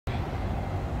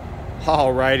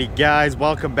Alrighty guys,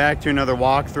 welcome back to another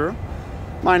walkthrough.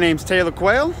 My name's Taylor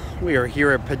Quayle. We are here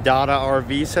at Pedada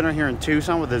RV Center here in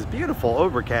Tucson with this beautiful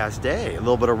overcast day, a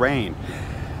little bit of rain.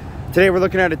 Today we're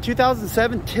looking at a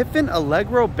 2007 Tiffin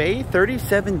Allegro Bay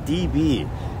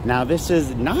 37DB. Now this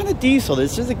is not a diesel,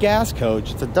 this is a gas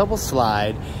coach. It's a double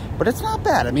slide, but it's not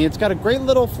bad. I mean, it's got a great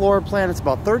little floor plan. It's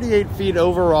about 38 feet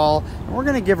overall, and we're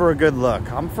gonna give her a good look.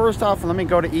 First off, let me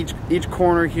go to each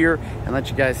corner here and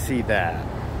let you guys see that.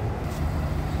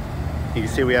 You can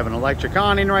see we have an electric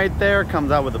awning right there.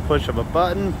 Comes out with a push of a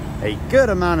button. A good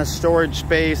amount of storage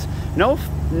space. No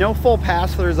full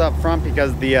pass-throughs up front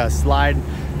because the slide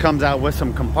comes out with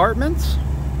some compartments.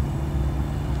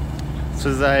 This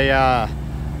is a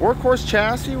workhorse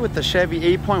chassis with the Chevy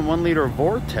 8.1 liter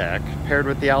Vortec paired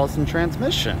with the Allison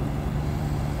transmission.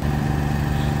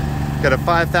 Got a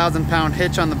 5,000 pound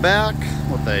hitch on the back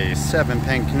with a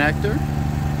 7-pin connector.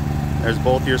 There's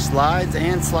both your slides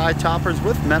and slide toppers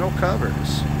with metal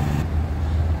covers.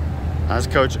 This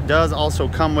coach does also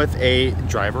come with a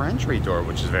driver entry door,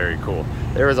 which is very cool.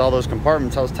 There is all those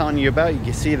compartments I was telling you about. You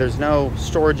can see there's no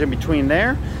storage in between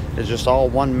there. It's just all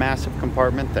one massive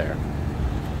compartment there.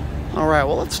 All right,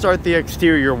 well, let's start the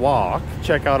exterior walk.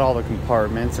 Check out all the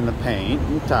compartments and the paint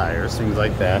and tires, things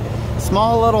like that.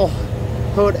 Small little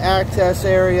hood access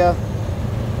area.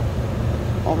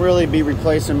 Won't really be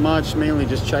replacing much, mainly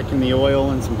just checking the oil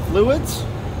and some fluids.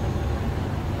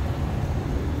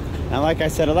 Now, like I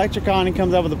said, electric awning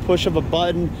comes out with a push of a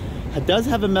button. It does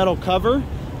have a metal cover,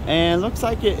 and looks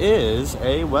like it is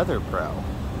a Weather Pro.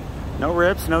 No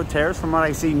rips, no tears from what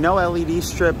I see. No LED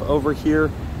strip over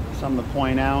here, something to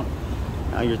point out.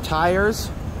 Now your tires,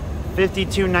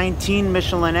 5219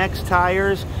 Michelin X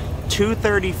tires,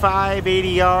 235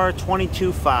 ADR,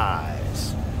 22.5s.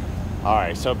 All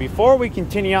right, so before we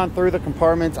continue on through the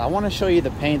compartments, I want to show you the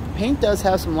paint. The paint does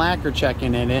have some lacquer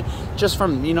checking in it, just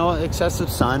from, you know, excessive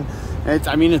sun.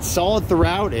 I mean, it's solid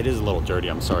throughout. It is a little dirty,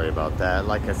 I'm sorry about that.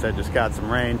 Like I said, just got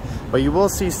some rain. But you will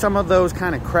see some of those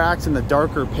kind of cracks in the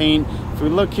darker paint. If we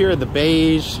look here at the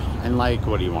beige, and like,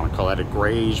 what do you want to call that, a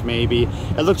grayish maybe?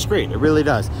 It looks great, it really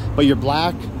does. But your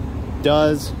black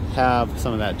does have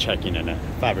some of that checking in it,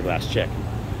 fiberglass check.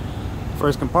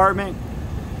 First compartment.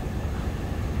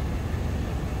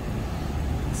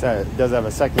 So it does have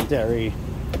a secondary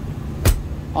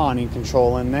awning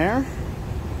control in there.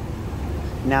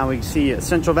 Now we see a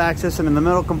central vac system in the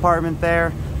middle compartment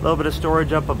there. A little bit of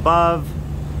storage up above.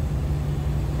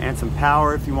 And some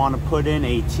power if you want to put in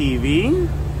a TV.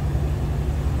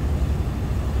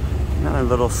 Another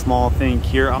little small thing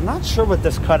here. I'm not sure what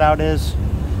this cutout is.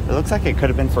 It looks like it could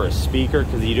have been for a speaker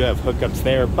because you do have hookups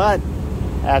there, but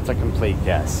that's a complete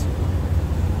guess.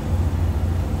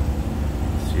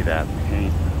 See that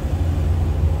paint.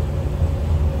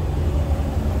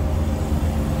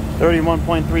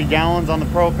 31.3 gallons on the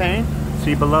propane.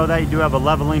 See below that you do have a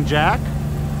leveling jack.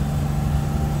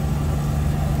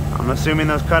 I'm assuming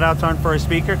those cutouts aren't for a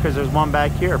speaker because there's one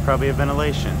back here, probably a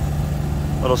ventilation.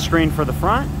 Little screen for the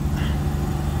front.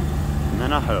 And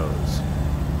then a hose.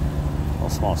 A little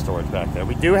small storage back there.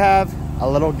 We do have a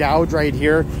little gouge right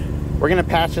here. We're gonna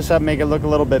patch this up, make it look a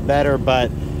little bit better, but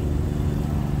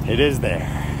it is there.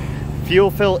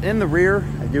 Fuel fill in the rear.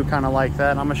 I do kind of like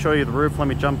that. I'm gonna show you the roof. Let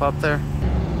me jump up there.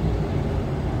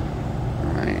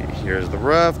 Here's the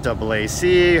roof, double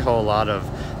AC, whole lot of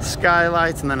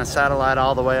skylights, and then a satellite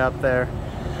all the way up there.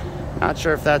 Not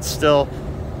sure if that's still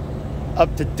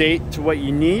up to date to what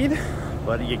you need,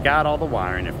 but you got all the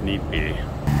wiring if need be.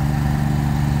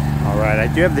 All right,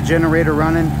 I do have the generator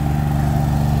running.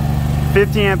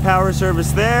 50 amp power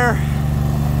service there.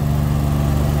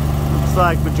 Looks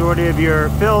like majority of your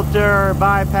filter,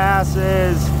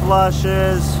 bypasses,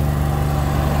 flushes.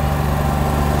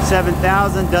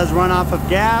 7000 does run off of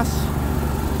gas.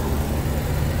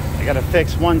 I gotta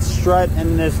fix one strut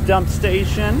in this dump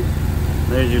station.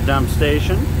 There's your dump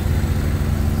station.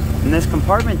 And this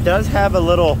compartment does have a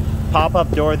little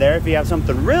pop-up door there. If you have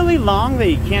something really long that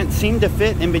you can't seem to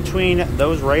fit in between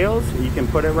those rails, you can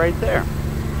put it right there.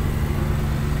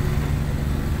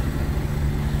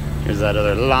 Here's that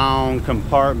other long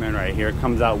compartment right here. It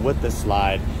comes out with the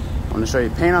slide. I want to show you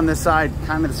paint on this side,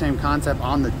 kind of the same concept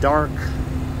on the dark.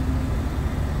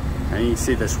 And you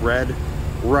see this red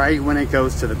right when it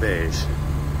goes to the beige.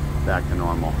 Back to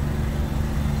normal.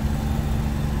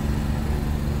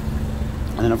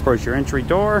 And then of course your entry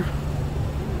door.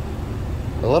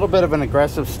 A little bit of an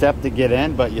aggressive step to get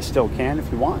in, but you still can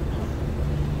if you want.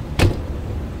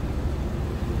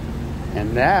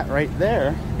 And that right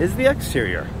there is the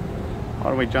exterior.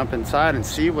 Why don't we jump inside and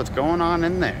see what's going on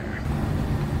in there?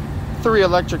 3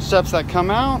 electric steps that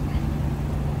come out.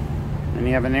 And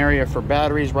you have an area for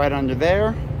batteries right under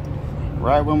there.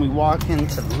 Right when we walk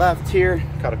into the left here,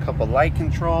 got a couple light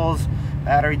controls,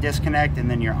 battery disconnect, and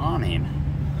then your awning.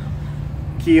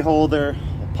 Key holder,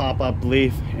 a pop-up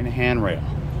leaf, and a handrail.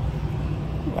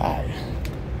 Right.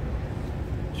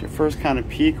 It's your first kind of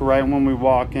peek right when we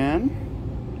walk in.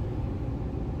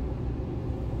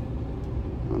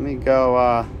 Let me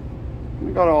go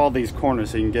to all these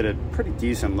corners so you can get a pretty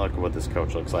decent look at what this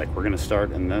coach looks like. We're gonna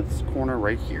start in this corner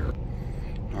right here.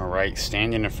 All right,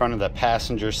 standing in front of the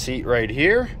passenger seat right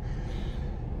here.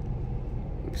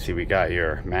 You can see we got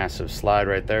your massive slide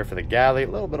right there for the galley. A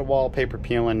little bit of wallpaper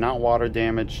peeling, not water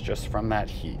damage, just from that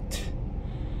heat.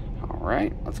 All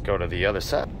right, let's go to the other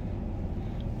side.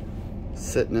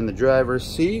 Sitting in the driver's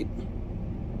seat.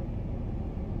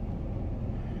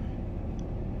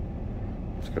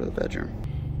 Let's go to the bedroom.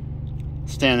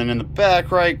 Standing in the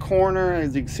back right corner,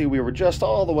 as you can see, we were just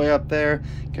all the way up there.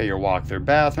 Got your walk-through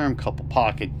bathroom, couple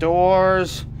pocket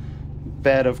doors,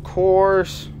 bed, of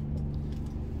course,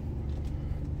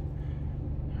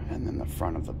 and then the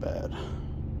front of the bed.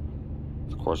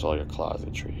 Of course, all your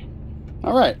closetry.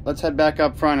 All right, let's head back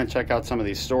up front and check out some of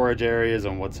these storage areas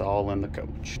and what's all in the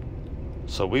coach.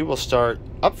 So we will start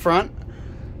up front.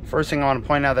 First thing I want to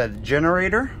point out, that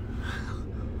generator,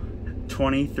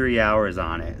 23 hours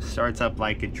on it. Starts up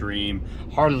like a dream.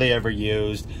 Hardly ever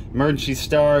used. Emergency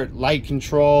start, light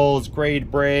controls,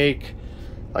 grade brake.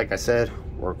 Like I said,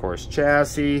 workhorse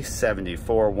chassis,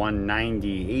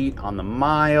 74,198 on the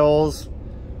miles.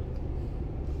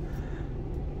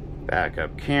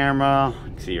 Backup camera.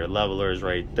 You can see your levelers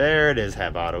right there. It does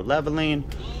have auto leveling.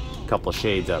 A couple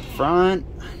shades up front.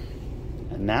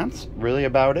 And that's really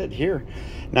about it here.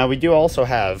 Now we do also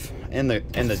have in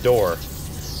the door,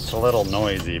 a little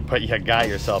noisy, but you got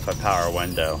yourself a power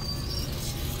window.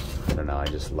 I don't know, I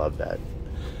just love that.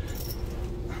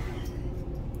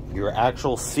 Your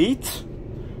actual seats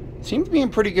seem to be in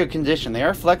pretty good condition. They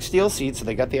are flex steel seats, so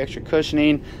they got the extra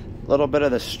cushioning, a little bit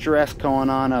of the stress going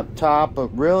on up top,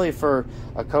 but really for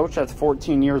a coach that's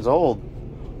 14 years old,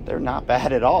 they're not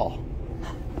bad at all.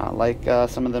 Not like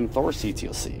some of them Thor seats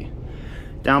you'll see.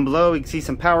 Down below, you can see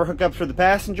some power hookups for the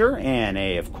passenger and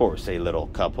of course, a little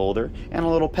cup holder and a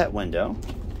little pet window.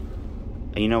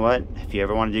 And you know what? If you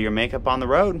ever want to do your makeup on the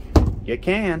road, you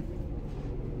can.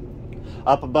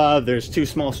 Up above, there's two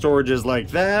small storages like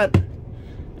that.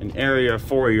 An area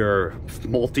for your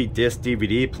multi-disc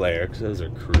DVD player, because those are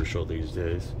crucial these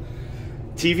days.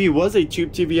 TV was a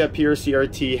tube TV up here,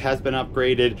 CRT, has been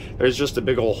upgraded. There's just a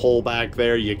big old hole back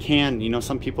there. You can, you know,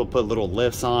 some people put little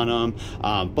lifts on them,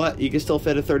 but you can still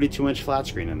fit a 32-inch flat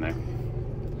screen in there.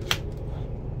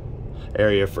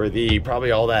 Area for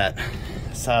probably all that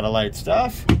satellite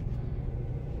stuff.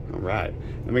 All right,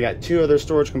 and we got two other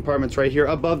storage compartments right here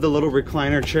above the little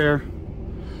recliner chair.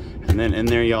 And then in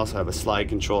there you also have a slide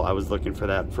control. I was looking for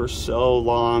that for so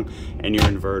long, and your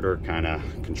inverter kind of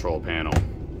control panel.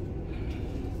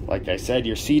 Like I said,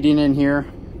 your seating in here,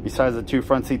 besides the two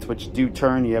front seats which do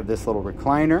turn, you have this little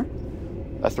recliner,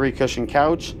 a 3-cushion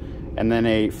couch, and then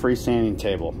a freestanding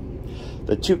table.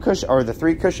 The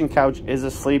 3-cushion couch is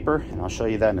a sleeper, and I'll show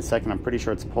you that in a second. I'm pretty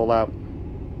sure it's a pull-out.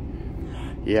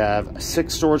 You have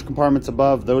 6 storage compartments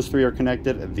above. Those 3 are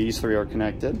connected. These 3 are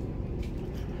connected.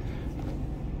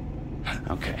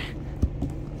 Okay.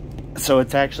 So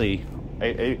it's actually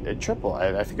a triple,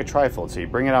 I think a trifold. So you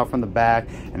bring it out from the back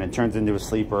and it turns into a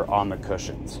sleeper on the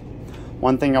cushions.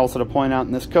 One thing also to point out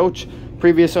in this coach,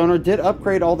 previous owner did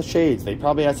upgrade all the shades. They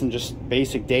probably had some just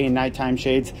basic day and nighttime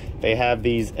shades. They have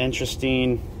these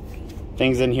interesting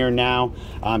things in here now.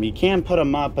 You can put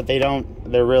them up, but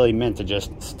they're really meant to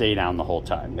just stay down the whole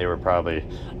time. They were probably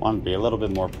want to be a little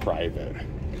bit more private.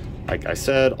 Like I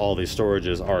said, all these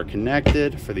storages are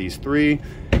connected for these 3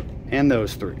 and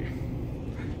those 3.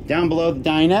 Down below the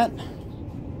dinette,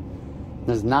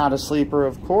 there's not a sleeper,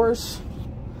 of course.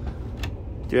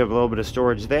 Do have a little bit of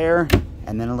storage there,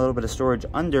 and then a little bit of storage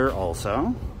under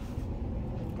also.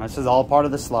 This is all part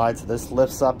of the slide, so this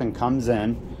lifts up and comes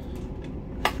in.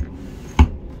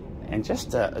 And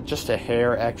just a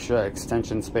hair extra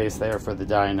extension space there for the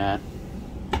dinette.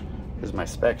 Here's my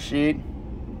spec sheet.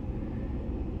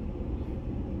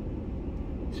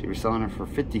 So we're selling it for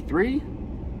 $53.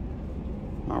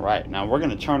 All right, now we're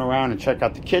gonna turn around and check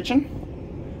out the kitchen.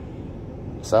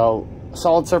 So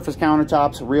solid surface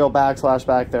countertops, real backslash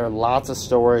back there, lots of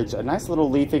storage, a nice little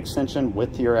leaf extension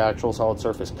with your actual solid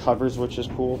surface covers, which is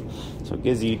cool. So it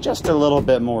gives you just a little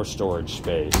bit more storage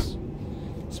space.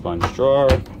 Sponge drawer.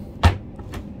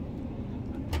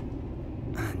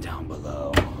 And down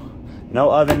below. No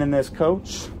oven in this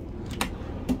coach.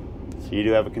 So you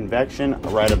do have a convection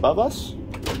right above us.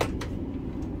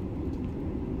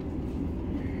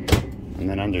 And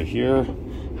then under here,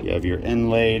 you have your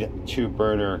inlaid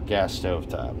 2-burner gas stove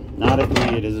top. Not a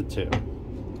 3, it is a 2.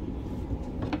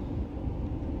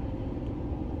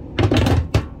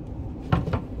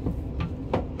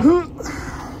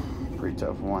 Pretty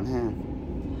tough in one hand.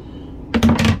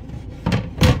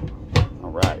 All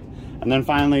right. And then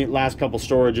finally, last couple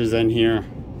storages in here.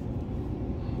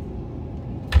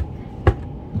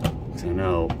 So I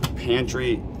know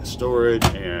pantry storage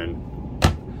and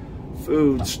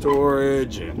food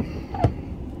storage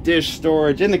and dish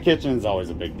storage in the kitchen is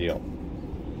always a big deal.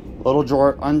 Little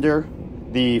drawer under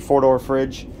the 4-door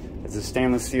fridge. It's a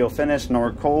stainless steel finish,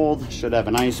 nor cold. Should have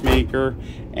an ice maker,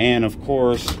 and of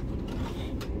course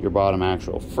your bottom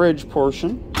actual fridge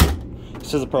portion.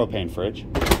 This is a propane fridge.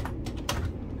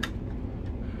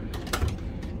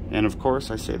 And of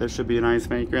course, I say there should be an ice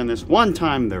maker in this. One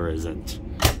time there isn't.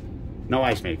 No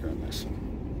ice maker in this.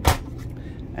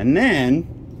 And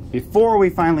then, before we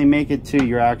finally make it to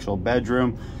your actual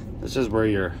bedroom, this is where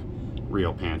your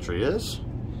real pantry is.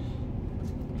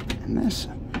 And this,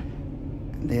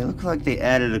 they look like they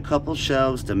added a couple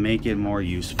shelves to make it more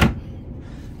useful.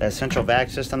 That central vac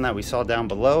system that we saw down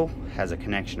below has a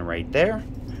connection right there,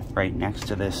 right next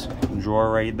to this drawer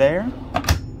right there.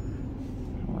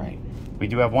 We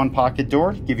do have one pocket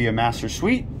door to give you a master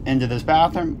suite into this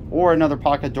bathroom, or another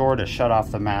pocket door to shut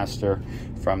off the master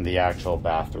from the actual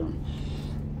bathroom.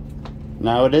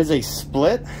 Now it is a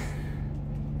split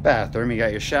bathroom. You got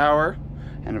your shower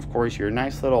and of course your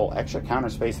nice little extra counter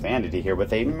space vanity here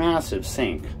with a massive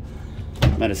sink.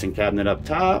 Medicine cabinet up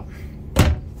top.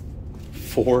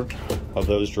 4 of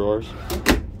those drawers.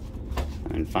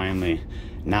 And finally,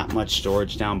 not much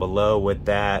storage down below with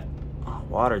that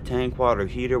water tank, water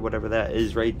heater, whatever that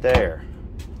is right there.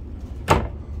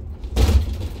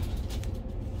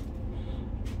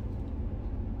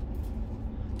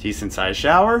 Decent sized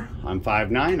shower. I'm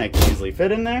 5'9", I can easily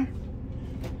fit in there.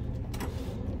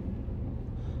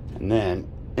 And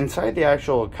then inside the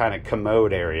actual kind of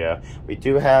commode area, we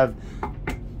do have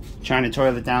China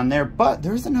toilet down there, but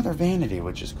there's another vanity,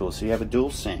 which is cool. So you have a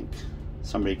dual sink.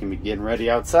 Somebody can be getting ready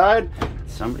outside,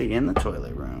 somebody in the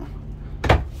toilet room.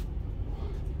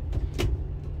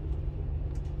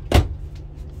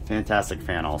 Fantastic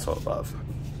fan also above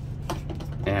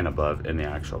and above in the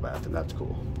actual bathroom. That's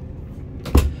cool.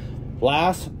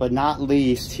 Last but not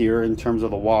least here in terms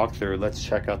of the walkthrough, let's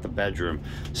check out the bedroom.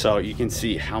 So you can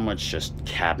see how much just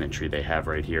cabinetry they have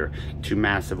right here. 2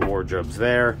 massive wardrobes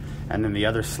there, and then the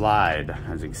other slide,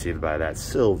 as you can see by that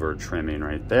silver trimming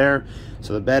right there.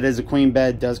 So the bed is a queen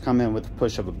bed, does come in with the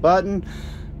push of a button.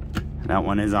 That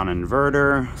one is on an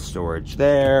inverter, storage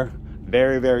there.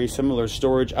 Very, very similar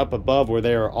storage up above where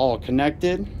they are all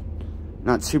connected.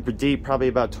 Not super deep, probably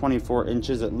about 24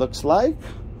 inches it looks like.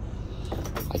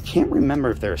 I can't remember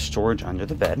if there's storage under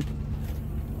the bed.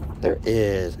 There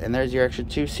is, and there's your extra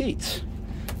 2 seats.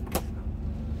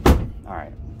 All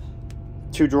right,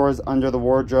 2 drawers under the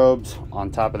wardrobes.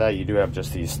 On top of that, you do have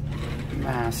just these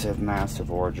massive, massive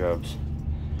wardrobes.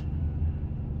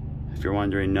 If you're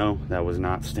wondering, no, that was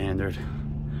not standard.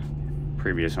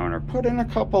 Previous owner put in a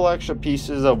couple extra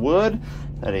pieces of wood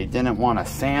that he didn't want to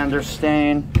sand or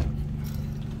stain.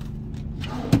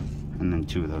 And then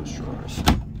 2 of those drawers.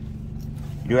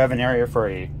 You do have an area for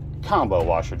a combo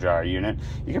washer dryer unit.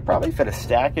 You could probably fit a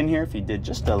stack in here if you did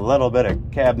just a little bit of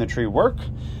cabinetry work.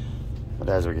 But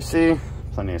as we can see,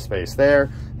 plenty of space there.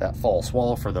 That false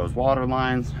wall for those water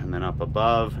lines, and then up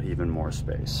above, even more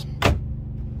space.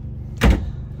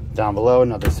 Down below,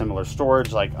 another similar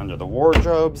storage like under the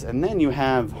wardrobes, and then you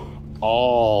have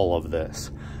all of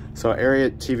this. So area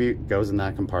TV goes in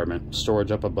that compartment,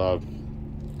 storage up above,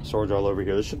 storage all over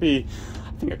here. This should be,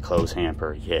 I think, a clothes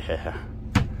hamper. Yeah.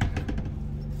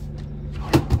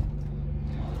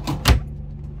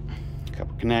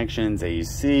 Couple connections,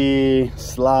 AC,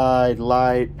 slide,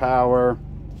 light, power,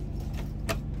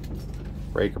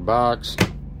 breaker box.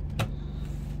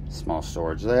 Small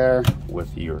storage there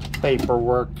with your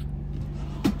paperwork.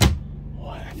 Oh,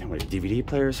 I think a DVD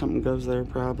player or something goes there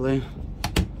probably.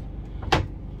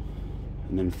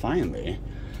 And then finally,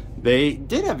 they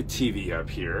did have a TV up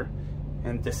here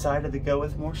and decided to go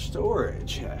with more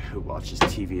storage. Who watches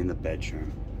TV in the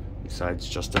bedroom? Besides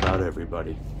just about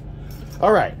everybody.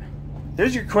 All right,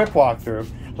 there's your quick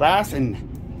walkthrough. Last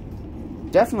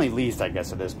and definitely least, I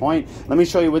guess, at this point, let me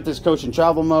show you with this coach and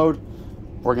travel mode.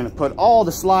 We're gonna put all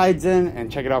the slides in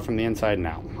and check it out from the inside and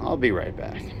out. I'll be right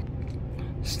back.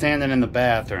 Standing in the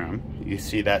bathroom, you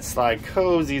see that slide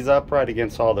cozies up right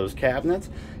against all those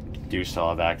cabinets. You do still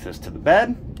have access to the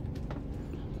bed.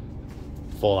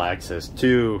 Full access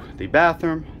to the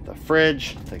bathroom, the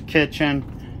fridge, the kitchen,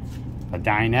 a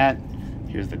dinette.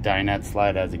 Here's the dinette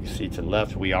slide. As you can see to the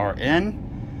left, we are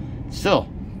in. Still,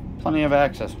 plenty of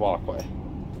access walkway.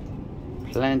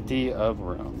 Plenty of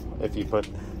room if you put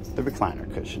the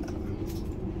recliner cushion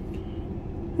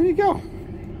in. There you go.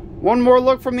 One more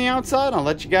look from the outside, I'll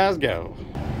let you guys go.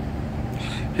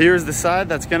 Here's the side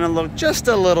that's gonna look just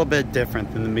a little bit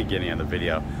different than the beginning of the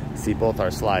video. See, both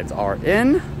our slides are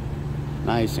in,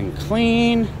 nice and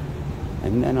clean.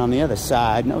 And then on the other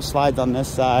side, no slides on this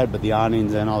side, but the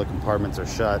awning's in, all the compartments are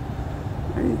shut.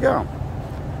 There you go.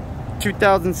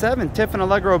 2007 Tiffin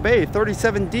Allegro Bay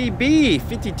 37DB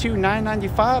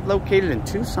 52995, located in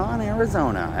Tucson,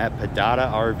 Arizona at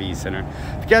Pedada RV Center.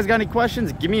 If you guys got any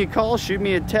questions, give me a call, shoot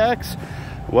me a text,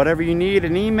 whatever you need,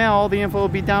 an email, all the info will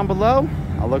be down below.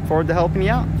 I'll look forward to helping you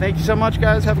out. Thank you so much,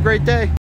 guys. Have a great day.